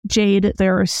Jade,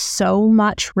 there is so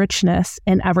much richness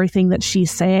in everything that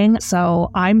she's saying. So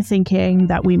I'm thinking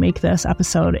that we make this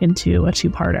episode into a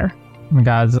two-parter. Oh my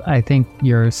God, I think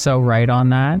you're so right on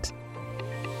that.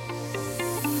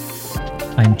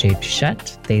 I'm Jade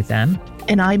Pichette, they, them.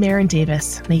 And I'm Erin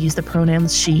Davis, and I use the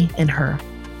pronouns she and her.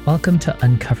 Welcome to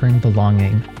Uncovering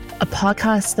Belonging, a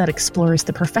podcast that explores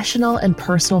the professional and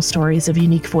personal stories of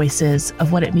unique voices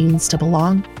of what it means to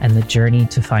belong and the journey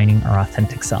to finding our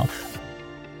authentic self.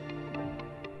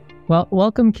 Well,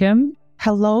 welcome, Kim.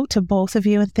 Hello to both of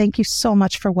you, and thank you so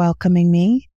much for welcoming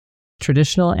me.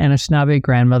 Traditional Anishinaabe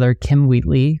Grandmother Kim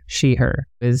Wheatley, she, her,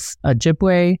 is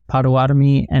Ojibwe,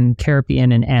 Potawatomi, and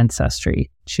Caribbean in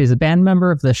ancestry. She is a band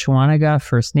member of the Shawanaga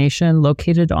First Nation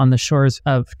located on the shores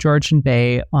of Georgian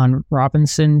Bay on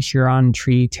Robinson-Huron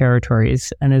Treaty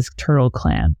territories and is Turtle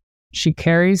Clan. She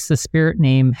carries the spirit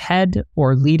name Head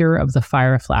or Leader of the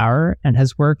Fire Flower and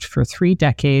has worked for 3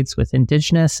 decades with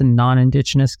Indigenous and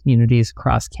non-Indigenous communities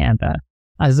across Canada.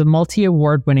 As a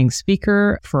multi-award-winning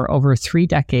speaker for over 3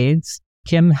 decades,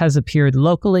 Kim has appeared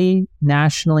locally,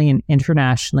 nationally, and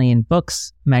internationally in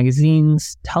books,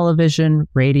 magazines, television,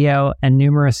 radio, and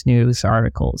numerous news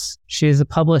articles. She is a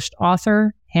published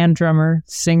author, hand drummer,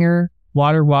 singer,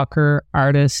 water walker,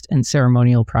 artist, and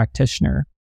ceremonial practitioner.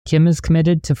 Kim is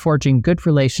committed to forging good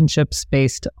relationships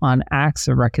based on acts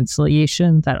of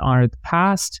reconciliation that honor the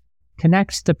past,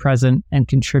 connect the present, and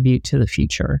contribute to the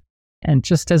future. And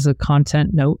just as a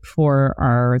content note for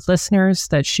our listeners,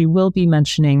 that she will be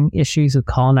mentioning issues of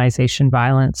colonization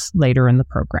violence later in the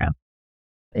program.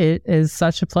 It is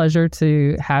such a pleasure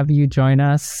to have you join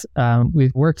us.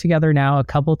 We've worked together now a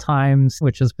couple times,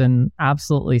 which has been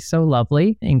absolutely so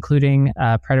lovely, including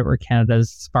Credit Work Canada's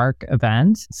Spark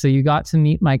event. So you got to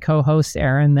meet my co-host,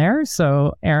 Erin, there.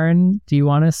 So Erin, do you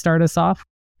want to start us off?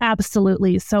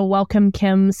 Absolutely. So welcome,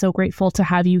 Kim. So grateful to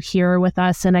have you here with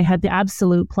us. And I had the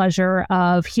absolute pleasure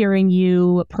of hearing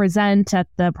you present at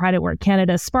the Pride at Work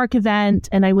Canada Spark event.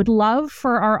 And I would love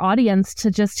for our audience to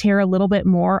just hear a little bit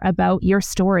more about your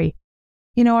story.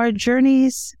 You know, our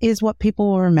journeys is what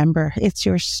people will remember. It's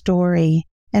your story.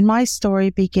 And my story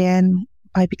began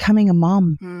by becoming a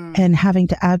mom and having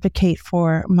to advocate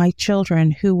for my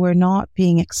children who were not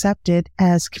being accepted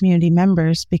as community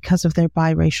members because of their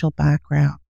biracial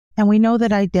background. And we know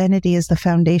that identity is the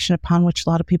foundation upon which a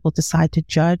lot of people decide to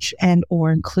judge and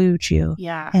or include you.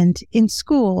 Yeah. And in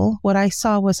school, what I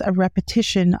saw was a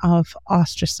repetition of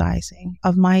ostracizing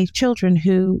of my children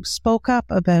who spoke up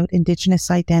about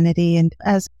Indigenous identity. And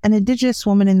as an Indigenous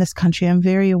woman in this country, I'm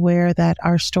very aware that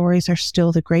our stories are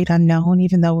still the great unknown,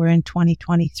 even though we're in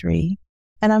 2023.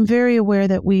 And I'm very aware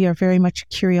that we are very much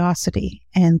curiosity.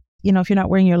 And you know, if you're not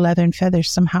wearing your leather and feathers,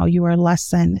 somehow you are less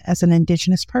than as an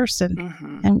Indigenous person.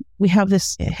 And we have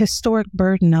this historic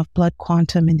burden of blood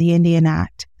quantum in the Indian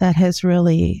Act that has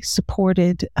really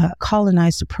supported a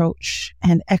colonized approach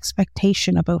and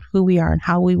expectation about who we are and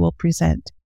how we will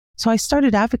present. So I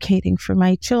started advocating for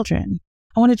my children.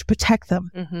 I wanted to protect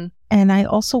them. And I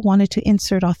also wanted to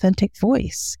insert authentic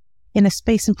voice in a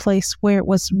space and place where it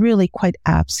was really quite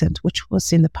absent, which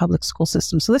was in the public school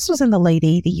system. So this was in the late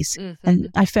 80s. And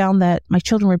I found that my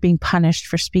children were being punished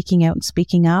for speaking out and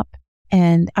speaking up.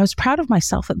 And I was proud of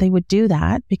myself that they would do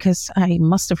that because I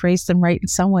must have raised them right in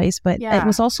some ways. But it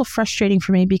was also frustrating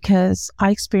for me because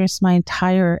I experienced my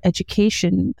entire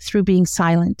education through being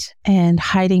silent and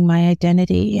hiding my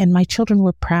identity. And my children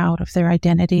were proud of their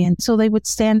identity. And so they would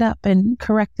stand up and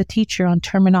correct the teacher on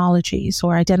terminologies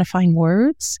or identifying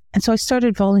words. And so I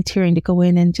started volunteering to go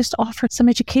in and just offer some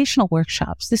educational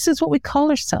workshops. This is what we call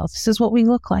ourselves. This is what we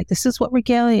look like. This is what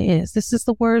regalia is. This is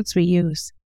the words we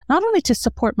use. Not only to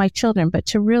support my children, but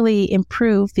to really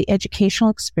improve the educational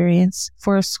experience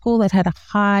for a school that had a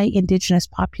high Indigenous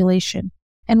population.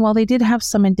 And while they did have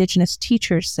some Indigenous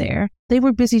teachers there, they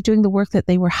were busy doing the work that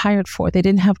they were hired for. They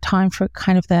didn't have time for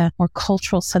kind of the more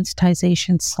cultural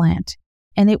sensitization slant.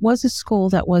 And it was a school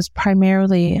that was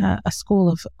primarily a school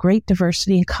of great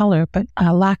diversity and color, but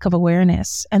a lack of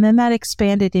awareness. And then that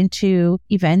expanded into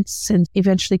events and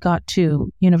eventually got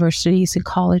to universities and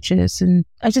colleges. And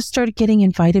I just started getting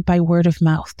invited by word of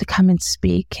mouth to come and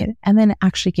speak and then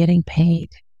actually getting paid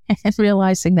and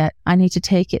realizing that I need to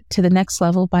take it to the next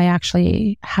level by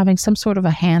actually having some sort of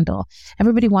a handle.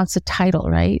 Everybody wants a title,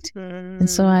 right? And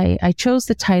so I chose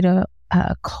the title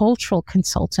cultural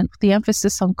consultant, with the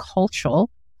emphasis on cultural,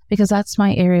 because that's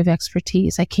my area of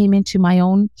expertise. I came into my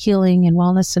own healing and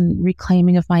wellness and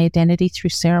reclaiming of my identity through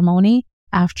ceremony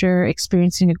after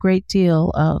experiencing a great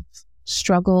deal of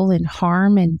struggle and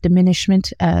harm and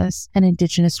diminishment as an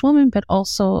Indigenous woman, but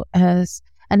also as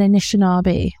an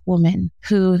Anishinaabe woman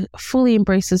who fully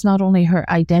embraces not only her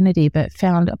identity, but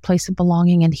found a place of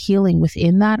belonging and healing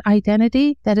within that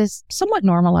identity that is somewhat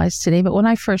normalized today. But when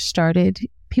I first started,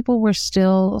 people were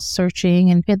still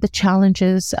searching and had the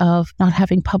challenges of not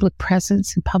having public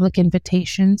presence and public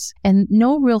invitations and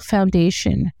no real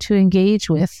foundation to engage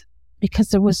with because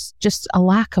there was just a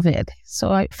lack of it.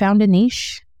 So I found a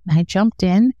niche. I jumped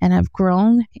in and I've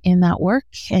grown in that work.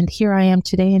 And here I am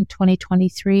today in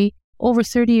 2023, over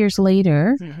 30 years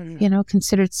later,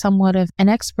 considered somewhat of an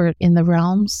expert in the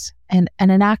realms and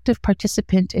an active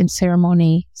participant in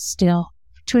ceremony still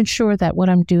to ensure that what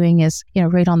I'm doing is,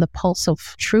 right on the pulse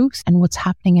of truth and what's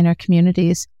happening in our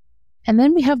communities. And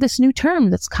then we have this new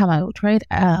term that's come out, right?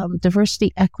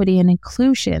 Diversity, equity, and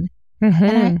inclusion.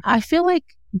 And I feel like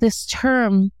this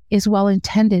term is well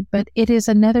intended, but it is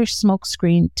another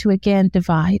smokescreen to again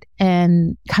divide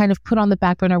and kind of put on the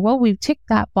back burner. Well, we've ticked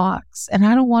that box and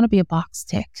I don't want to be a box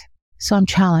tick. So I'm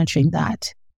challenging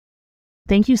that.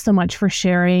 Thank you so much for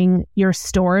sharing your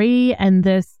story and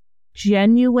this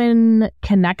genuine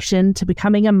connection to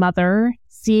becoming a mother,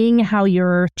 seeing how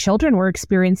your children were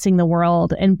experiencing the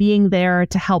world and being there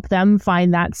to help them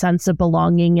find that sense of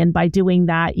belonging. And by doing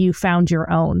that, you found your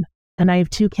own. And I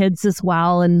have 2 kids as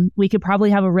well. And we could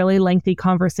probably have a really lengthy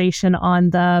conversation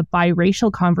on the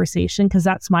biracial conversation because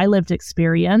that's my lived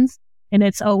experience. And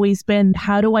it's always been,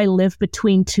 how do I live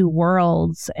between 2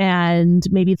 worlds? And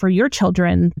maybe for your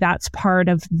children, that's part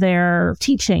of their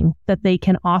teaching that they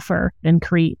can offer and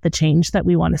create the change that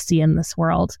we want to see in this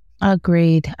world.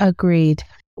 Agreed.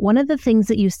 One of the things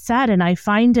that you said, and I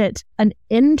find it an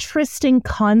interesting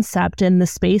concept in the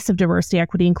space of diversity,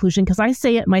 equity, inclusion, because I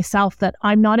say it myself that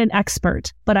I'm not an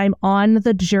expert, but I'm on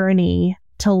the journey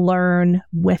to learn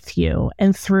with you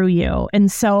and through you.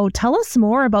 And so tell us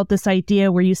more about this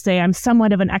idea where you say I'm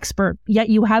somewhat of an expert, yet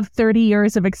you have 30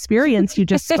 years of experience you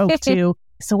just spoke to.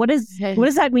 So what does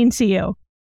that mean to you?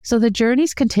 So the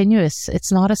journey's continuous.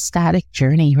 It's not a static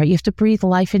journey, right? You have to breathe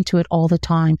life into it all the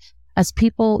time. As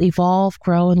people evolve,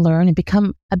 grow, and learn and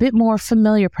become a bit more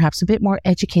familiar, perhaps a bit more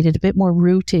educated, a bit more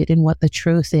rooted in what the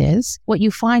truth is, what you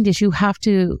find is you have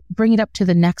to bring it up to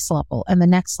the next level and the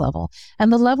next level. And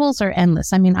the levels are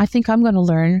endless. I mean, I think I'm going to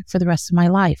learn for the rest of my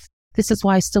life. This is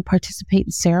why I still participate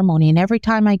in ceremony. And every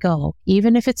time I go,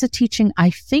 even if it's a teaching I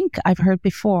think I've heard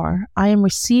before, I am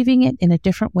receiving it in a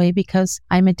different way because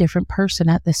I'm a different person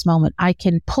at this moment. I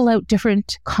can pull out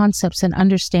different concepts and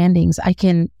understandings. I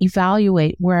can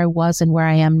evaluate where I was and where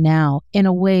I am now in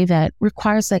a way that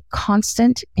requires that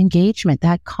constant engagement,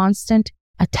 that constant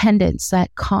attendance,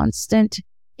 that constant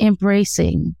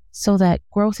embracing, so that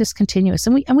growth is continuous.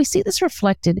 And we see this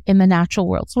reflected in the natural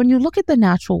world. So when you look at the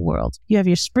natural world, you have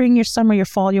your spring, your summer, your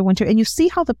fall, your winter, and you see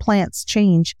how the plants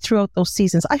change throughout those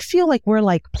seasons. I feel like we're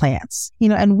like plants,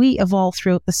 and we evolve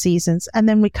throughout the seasons and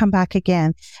then we come back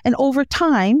again. And over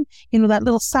time, that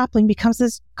little sapling becomes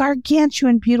this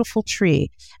gargantuan, beautiful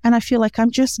tree. And I feel like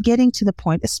I'm just getting to the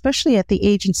point, especially at the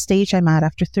age and stage I'm at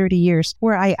after 30 years,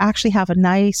 where I actually have a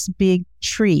nice big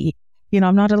tree.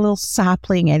 I'm not a little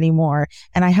sapling anymore.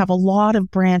 And I have a lot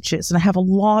of branches and I have a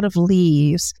lot of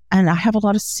leaves and I have a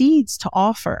lot of seeds to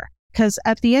offer. Because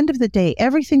at the end of the day,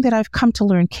 everything that I've come to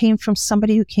learn came from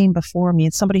somebody who came before me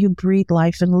and somebody who breathed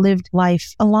life and lived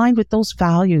life aligned with those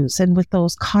values and with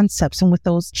those concepts and with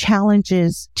those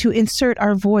challenges to insert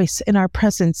our voice and our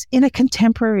presence in a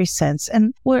contemporary sense.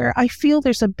 And where I feel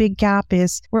there's a big gap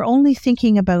is we're only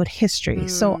thinking about history.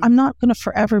 So I'm not going to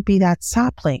forever be that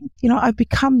sapling. I've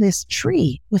become this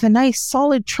tree with a nice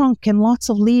solid trunk and lots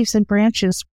of leaves and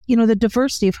branches. The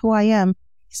diversity of who I am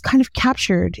is kind of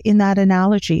captured in that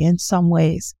analogy in some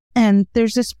ways. And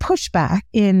there's this pushback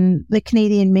in the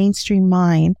Canadian mainstream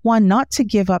mind, one, not to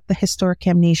give up the historic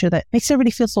amnesia that makes everybody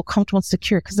feel so comfortable and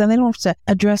secure, because then they don't have to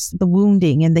address the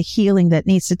wounding and the healing that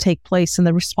needs to take place and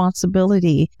the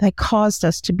responsibility that caused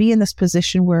us to be in this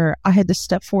position where I had to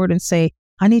step forward and say,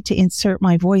 I need to insert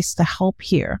my voice to help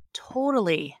here.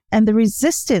 Totally. And the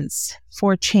resistance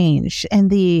for change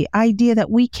and the idea that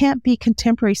we can't be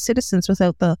contemporary citizens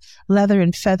without the leather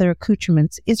and feather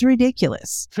accoutrements is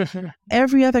ridiculous.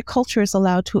 Every other culture is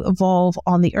allowed to evolve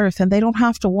on the earth and they don't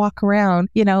have to walk around,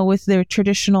 with their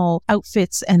traditional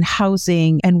outfits and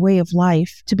housing and way of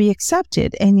life to be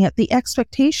accepted. And yet the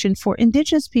expectation for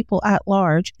Indigenous people at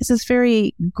large is this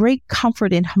very great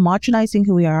comfort in homogenizing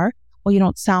who we are. Well, you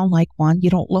don't sound like one, you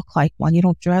don't look like one, you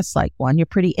don't dress like one, you're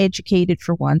pretty educated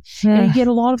for one. And you get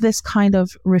a lot of this kind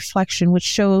of reflection, which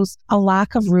shows a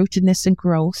lack of rootedness and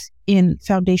growth in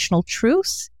foundational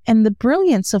truths and the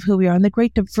brilliance of who we are and the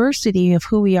great diversity of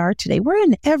who we are today. We're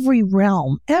in every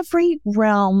realm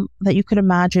that you could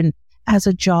imagine as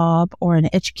a job or an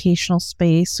educational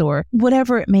space or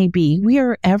whatever it may be. We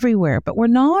are everywhere, but we're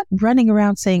not running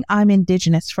around saying, I'm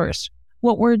Indigenous first.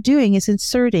 What we're doing is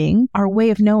inserting our way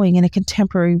of knowing in a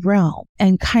contemporary realm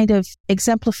and kind of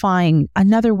exemplifying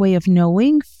another way of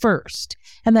knowing first.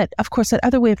 And that, of course, that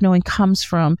other way of knowing comes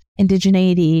from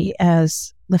indigeneity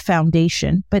as the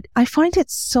foundation. But I find it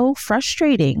so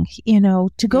frustrating,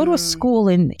 to go to a school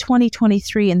in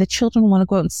 2023 and the children want to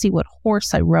go out and see what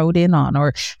horse I rode in on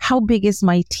or how big is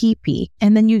my teepee.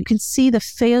 And then you can see the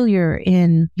failure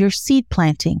in your seed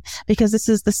planting because this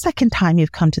is the second time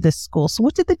you've come to this school. So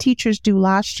what did the teachers do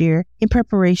last year in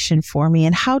preparation for me?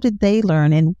 And how did they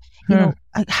learn? And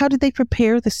how did they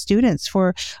prepare the students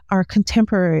for our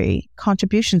contemporary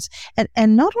contributions?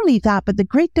 And not only that, but the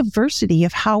great diversity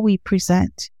of how we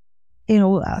present.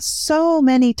 So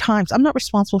many times, I'm not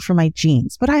responsible for my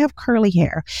genes, but I have curly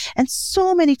hair. And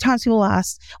so many times people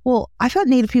ask, well, I thought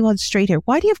Native people had straight hair.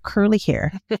 Why do you have curly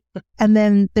hair? And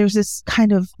then there's this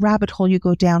kind of rabbit hole you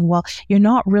go down. Well, you're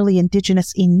not really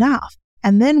Indigenous enough.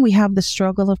 And then we have the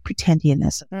struggle of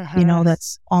pretendianism,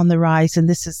 that's on the rise. And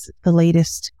this is the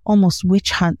latest almost witch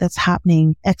hunt that's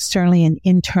happening externally and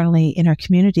internally in our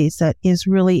communities that is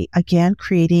really, again,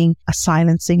 creating a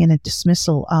silencing and a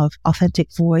dismissal of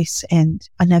authentic voice and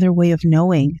another way of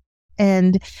knowing.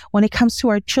 And when it comes to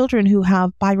our children who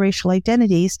have biracial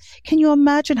identities, can you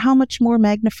imagine how much more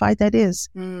magnified that is?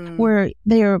 Where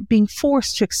they are being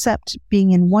forced to accept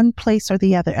being in one place or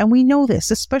the other. And we know this,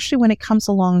 especially when it comes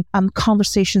along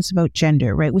conversations about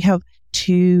gender, right? We have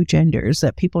two genders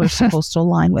that people are supposed to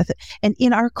align with. And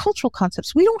in our cultural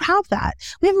concepts, we don't have that.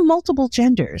 We have multiple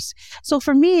genders. So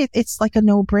for me, it's like a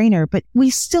no-brainer, but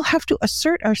we still have to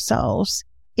assert ourselves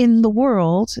in the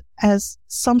world as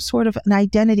some sort of an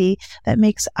identity that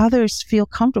makes others feel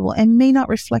comfortable and may not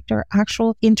reflect our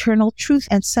actual internal truth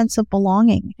and sense of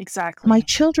belonging. Exactly. My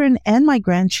children and my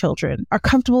grandchildren are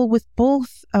comfortable with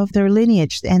both of their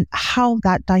lineage and how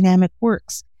that dynamic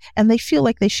works. And they feel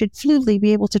like they should fluidly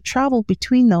be able to travel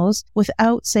between those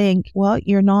without saying, well,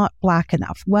 you're not Black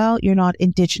enough. Well, you're not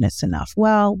Indigenous enough.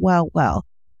 Well.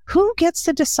 Who gets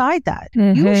to decide that?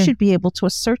 You should be able to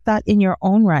assert that in your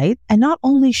own right. And not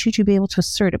only should you be able to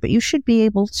assert it, but you should be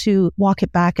able to walk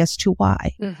it back as to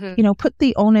why. Put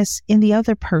the onus in the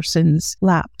other person's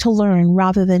lap to learn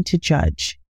rather than to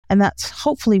judge. And that's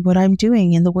hopefully what I'm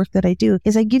doing in the work that I do,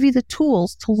 is I give you the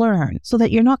tools to learn so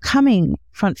that you're not coming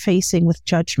front facing with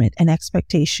judgment and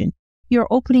expectation. You're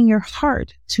opening your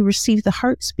heart to receive the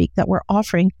Heartspeak that we're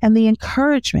offering, and the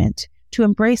encouragement to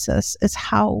embrace us as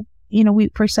how we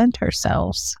present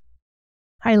ourselves.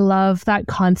 I love that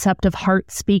concept of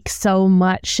Heartspeak so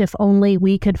much. If only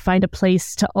we could find a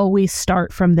place to always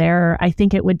start from there, I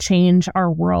think it would change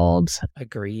our world.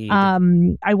 Agreed.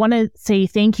 I want to say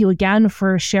thank you again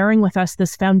for sharing with us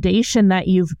this foundation that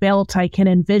you've built. I can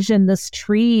envision this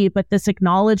tree, but this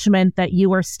acknowledgement that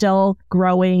you are still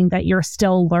growing, that you're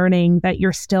still learning, that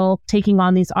you're still taking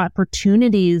on these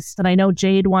opportunities. And I know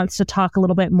Jade wants to talk a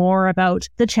little bit more about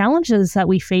the challenges that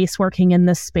we face working in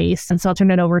this space. And so I'll turn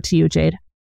it over to you, Jade.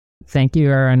 Thank you,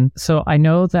 Erin. So I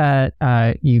know that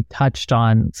you touched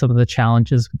on some of the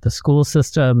challenges with the school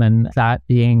system and that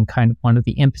being kind of one of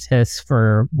the impetus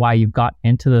for why you've got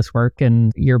into this work,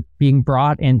 and you're being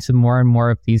brought into more and more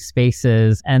of these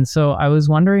spaces. And so I was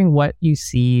wondering what you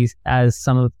see as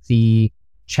some of the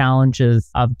challenges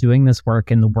of doing this work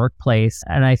in the workplace.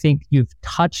 And I think you've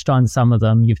touched on some of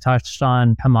them. You've touched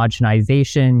on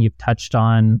homogenization, you've touched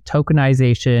on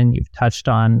tokenization, you've touched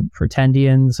on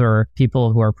pretendians or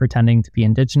people who are pretending to be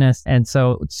Indigenous. And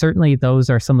so certainly those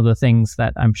are some of the things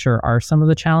that I'm sure are some of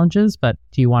the challenges, but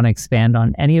do you want to expand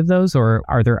on any of those, or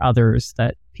are there others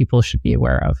that people should be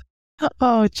aware of?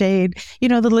 Oh, Jade,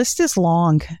 the list is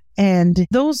long, and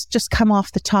those just come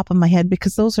off the top of my head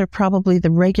because those are probably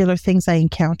the regular things I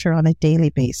encounter on a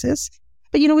daily basis.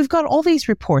 But, we've got all these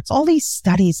reports, all these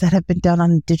studies that have been done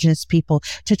on Indigenous people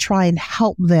to try and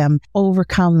help them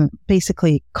overcome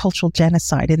basically cultural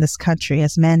genocide in this country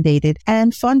as mandated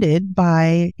and funded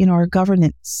by, our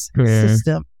governance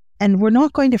system. And we're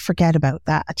not going to forget about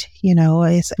that,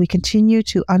 as we continue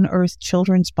to unearth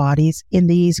children's bodies in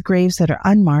these graves that are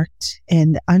unmarked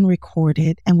and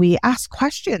unrecorded. And we ask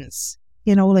questions,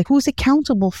 like who's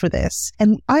accountable for this?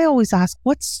 And I always ask,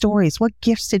 what stories, what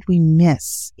gifts did we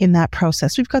miss in that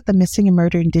process? We've got the Missing and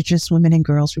Murdered Indigenous Women and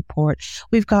Girls report.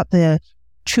 We've got the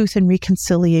Truth and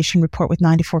Reconciliation report with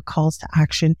 94 calls to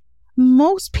action.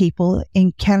 Most people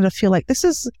in Canada feel like this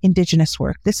is Indigenous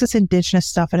work. This is Indigenous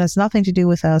stuff. It has nothing to do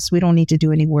with us. We don't need to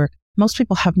do any work. Most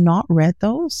people have not read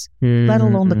those, let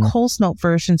alone the Coles Note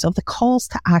versions of the calls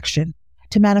to action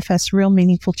to manifest real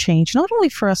meaningful change, not only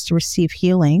for us to receive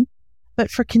healing,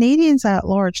 but for Canadians at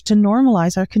large to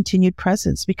normalize our continued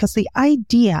presence, because the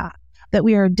idea that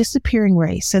we are a disappearing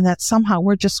race and that somehow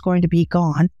we're just going to be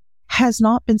gone has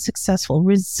not been successful.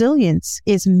 Resilience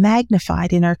is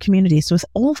magnified in our communities with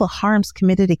all the harms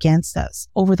committed against us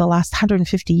over the last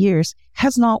 150 years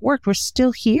has not worked. We're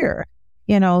still here.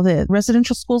 You know, the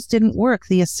residential schools didn't work.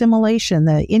 The assimilation,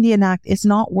 the Indian Act is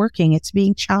not working. It's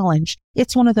being challenged.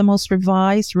 It's one of the most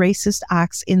revised racist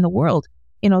acts in the world.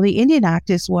 You know, the Indian Act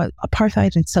is what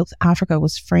apartheid in South Africa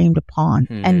was framed upon,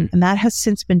 and that has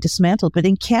since been dismantled. But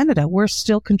in Canada, we're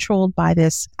still controlled by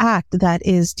this act that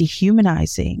is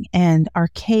dehumanizing and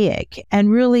archaic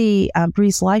and really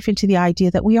breathes life into the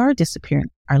idea that we are disappearing.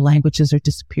 Our languages are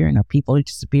disappearing. Our people are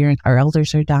disappearing. Our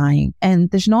elders are dying. And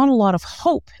there's not a lot of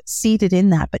hope seated in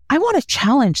that. But I want to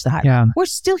challenge that. Yeah. We're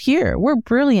still here. We're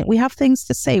brilliant. We have things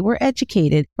to say. We're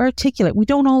educated. We're articulate. We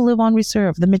don't all live on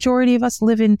reserve. The majority of us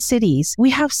live in cities. We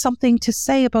have something to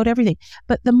say about everything.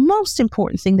 But the most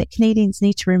important thing that Canadians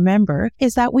need to remember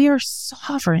is that we are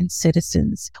sovereign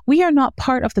citizens. We are not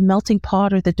part of the melting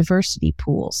pot or the diversity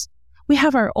pools. We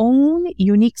have our own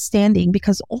unique standing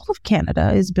because all of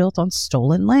Canada is built on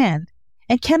stolen land.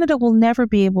 And Canada will never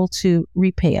be able to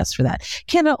repay us for that.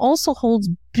 Canada also holds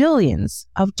billions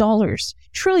of dollars,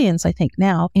 trillions, I think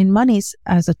now, in monies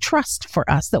as a trust for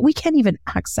us that we can't even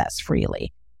access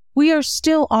freely. We are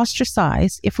still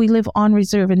ostracized if we live on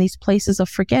reserve in these places of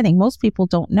forgetting. Most people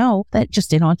don't know that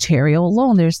just in Ontario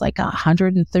alone, there's like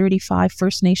 135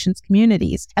 First Nations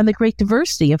communities, and the great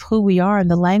diversity of who we are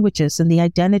and the languages and the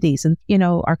identities and, you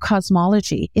know, our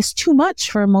cosmology is too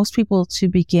much for most people to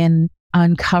begin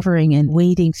uncovering and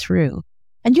wading through.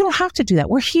 And you don't have to do that.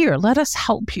 We're here. Let us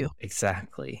help you.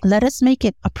 Exactly. Let us make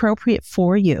it appropriate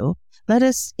for you. Let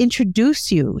us introduce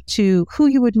you to who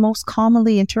you would most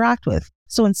commonly interact with.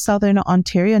 So in Southern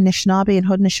Ontario, Anishinaabe and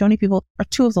Haudenosaunee people are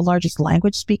two of the largest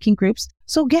language-speaking groups.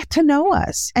 So get to know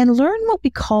us and learn what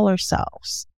we call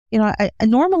ourselves. You know,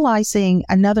 normalizing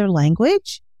another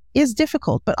language is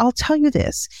difficult, but I'll tell you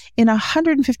this, in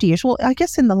 150 years, well, I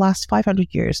guess in the last 500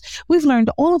 years, we've learned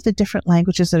all of the different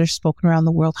languages that are spoken around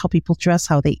the world, how people dress,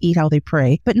 how they eat, how they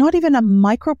pray, but not even a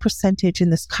micro percentage in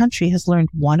this country has learned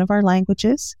one of our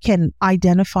languages, can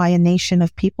identify a nation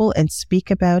of people and speak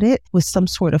about it with some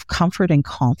sort of comfort and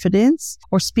confidence,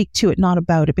 or speak to it, not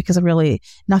about it, because really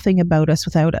nothing about us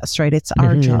without us, right? It's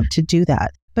our job to do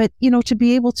that. But, you know, to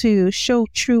be able to show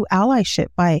true allyship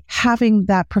by having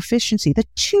that proficiency, the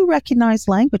two recognized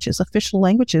languages, official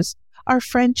languages, are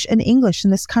French and English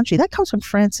in this country. That comes from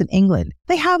France and England.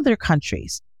 They have their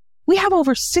countries. We have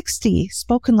over 60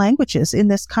 spoken languages in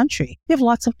this country. We have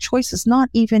lots of choices. Not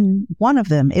even one of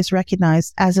them is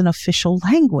recognized as an official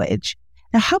language.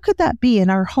 Now, how could that be in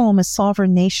our home as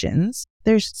sovereign nations?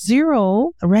 There's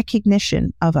zero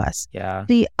recognition of us. Yeah.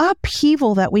 The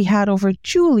upheaval that we had over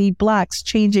Julie Black's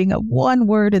changing of one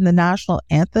word in the national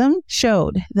anthem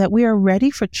showed that we are ready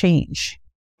for change.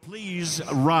 Please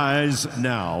rise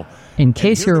now. In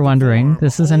case you're wondering,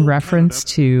 this is in reference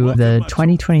to the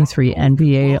 2023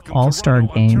 NBA All-Star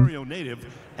Game. Ontario native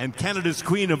and Canada's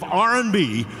queen of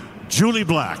R&B, Julie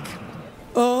Black.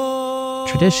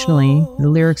 Traditionally, the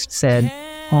lyrics said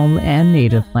home and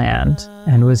native land,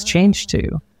 and was changed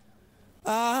to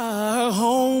our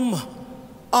home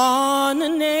on a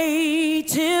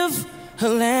native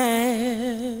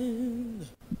land.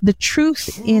 The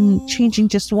truth in changing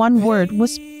just one word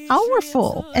was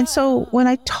powerful. And so when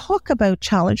I talk about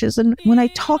challenges and when I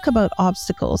talk about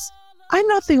obstacles, I'm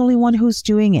not the only one who's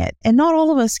doing it. And not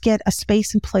all of us get a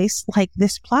space and place like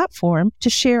this platform to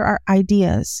share our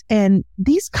ideas. And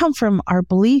these come from our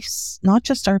beliefs, not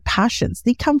just our passions.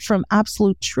 They come from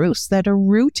absolute truths that are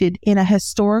rooted in a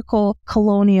historical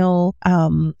colonial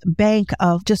bank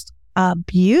of just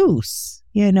abuse,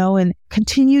 you know, and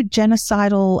continued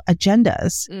genocidal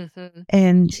agendas.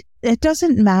 And it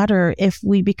doesn't matter if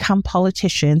we become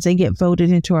politicians and get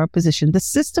voted into our position. The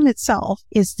system itself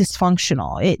is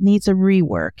dysfunctional. It needs a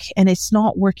rework, and it's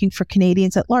not working for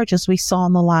Canadians at large, as we saw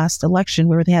in the last election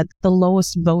where they had the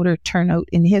lowest voter turnout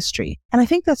in history. And I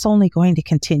think that's only going to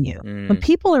continue. When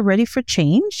people are ready for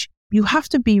change, you have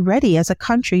to be ready as a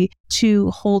country to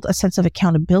hold a sense of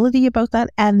accountability about that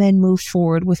and then move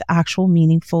forward with actual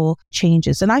meaningful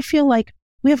changes. And I feel like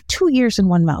we have 2 ears in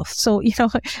one mouth. So, you know,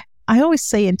 I always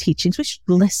say in teachings, we should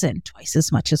listen twice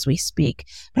as much as we speak.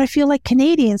 But I feel like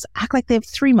Canadians act like they have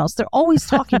 3 mouths. They're always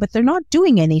talking, but they're not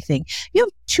doing anything. You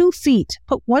have 2 feet,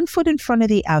 put one foot in front of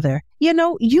the other. You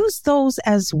know, use those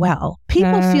as well.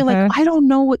 People feel like, I don't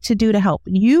know what to do to help.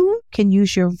 You can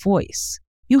use your voice.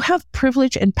 You have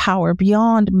privilege and power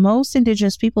beyond most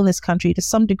Indigenous people in this country to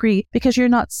some degree because you're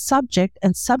not subject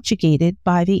and subjugated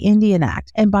by the Indian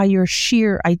Act and by your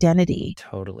sheer identity.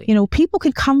 Totally. You know, people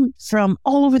can come from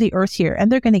all over the earth here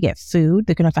and they're going to get food,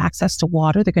 they're going to have access to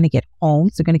water, they're going to get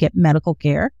homes, they're going to get medical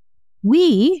care.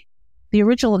 We, the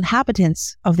original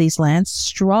inhabitants of these lands,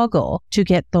 struggle to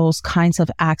get those kinds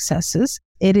of accesses.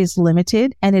 It is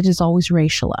limited and it is always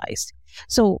racialized.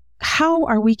 So how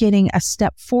are we getting a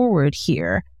step forward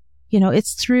here? You know,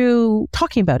 it's through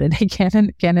talking about it again and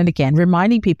again and again,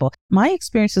 reminding people my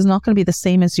experience is not going to be the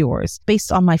same as yours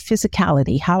based on my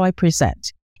physicality, how I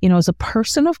present. You know, as a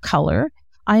person of color,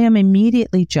 I am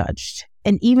immediately judged.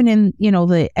 And even in, you know,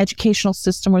 the educational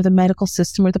system or the medical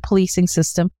system or the policing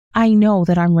system, I know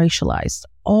that I'm racialized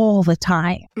all the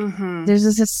time. Mm-hmm. There's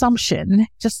this assumption,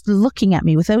 just looking at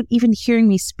me without even hearing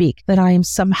me speak, that I am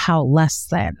somehow less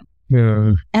than.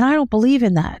 Yeah. And I don't believe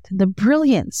in that. The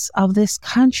brilliance of this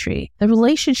country, the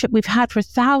relationship we've had for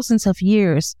thousands of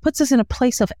years, puts us in a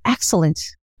place of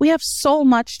excellence. We have so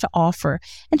much to offer.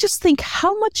 And just think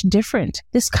how much different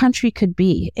this country could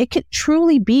be. It could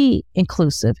truly be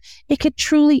inclusive. It could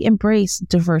truly embrace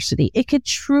diversity. It could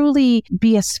truly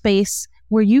be a space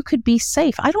where you could be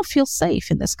safe. I don't feel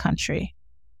safe in this country.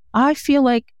 I feel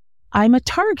like I'm a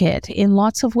target in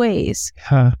lots of ways.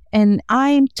 And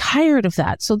I'm tired of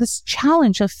that. So this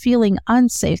challenge of feeling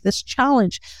unsafe, this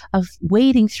challenge of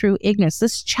wading through ignorance,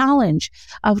 this challenge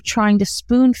of trying to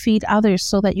spoon feed others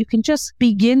so that you can just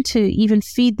begin to even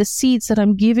feed the seeds that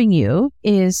I'm giving you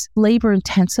is labor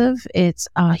intensive. It's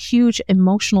a huge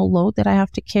emotional load that I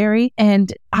have to carry.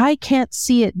 And I can't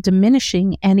see it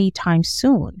diminishing anytime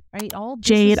soon. Right?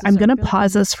 Jade, I'm going to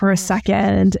pause us for a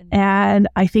second. And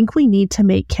I think we need to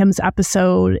make Kim's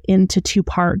episode into two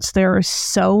parts. There is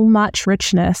so much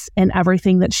richness in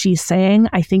everything that she's saying.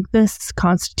 I think this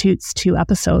constitutes 2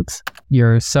 episodes.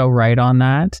 You're so right on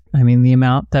that. I mean, the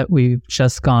amount that we've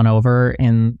just gone over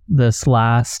in this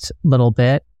last little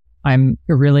bit, I'm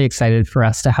really excited for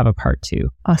us to have a part 2.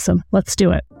 Awesome. Let's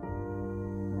do it.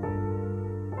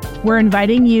 We're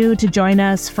inviting you to join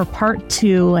us for part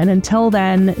 2. And until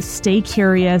then, stay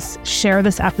curious, share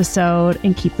this episode,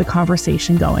 and keep the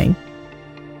conversation going.